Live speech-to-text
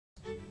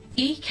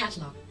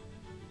E-Catalog.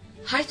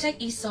 High-tech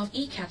eSoft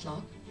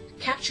e-Catalog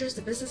captures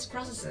the business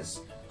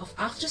processes of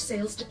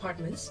after-sales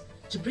departments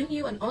to bring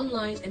you an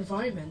online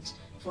environment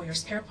for your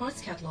spare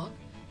parts catalog,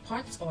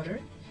 parts order,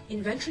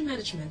 inventory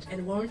management,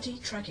 and warranty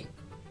tracking.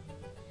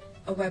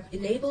 A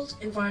web-enabled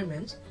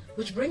environment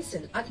which brings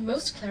in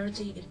utmost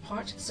clarity in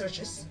part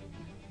searches,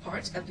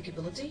 part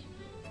applicability,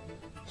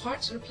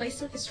 part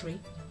replacement history,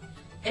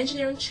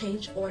 engineering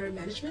change order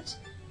management,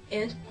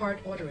 and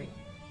part ordering.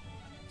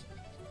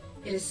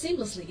 It is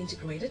seamlessly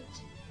integrated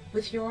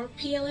with your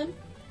PLM,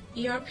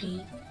 ERP,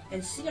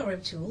 and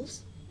CRM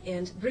tools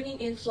and bringing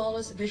in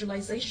flawless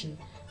visualization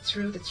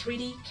through the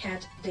 3D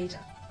CAD data.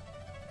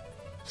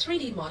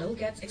 3D model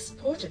gets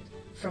exported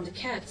from the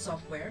CAD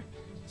software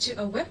to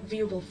a web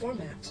viewable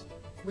format,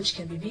 which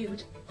can be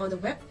viewed on the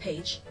web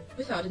page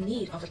without the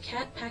need of a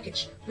CAD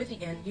package with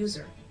the end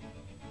user.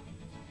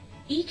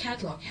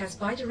 E-Catalog has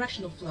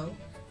bidirectional flow,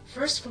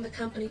 first from the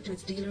company to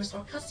its dealers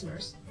or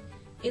customers,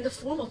 in the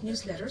form of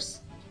newsletters,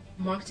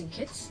 marketing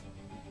kits,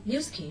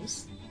 new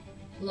schemes,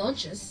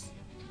 launches,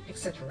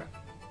 etc.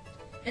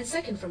 And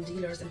second from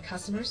dealers and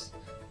customers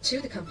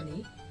to the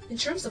company in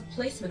terms of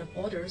placement of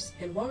orders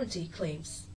and warranty claims.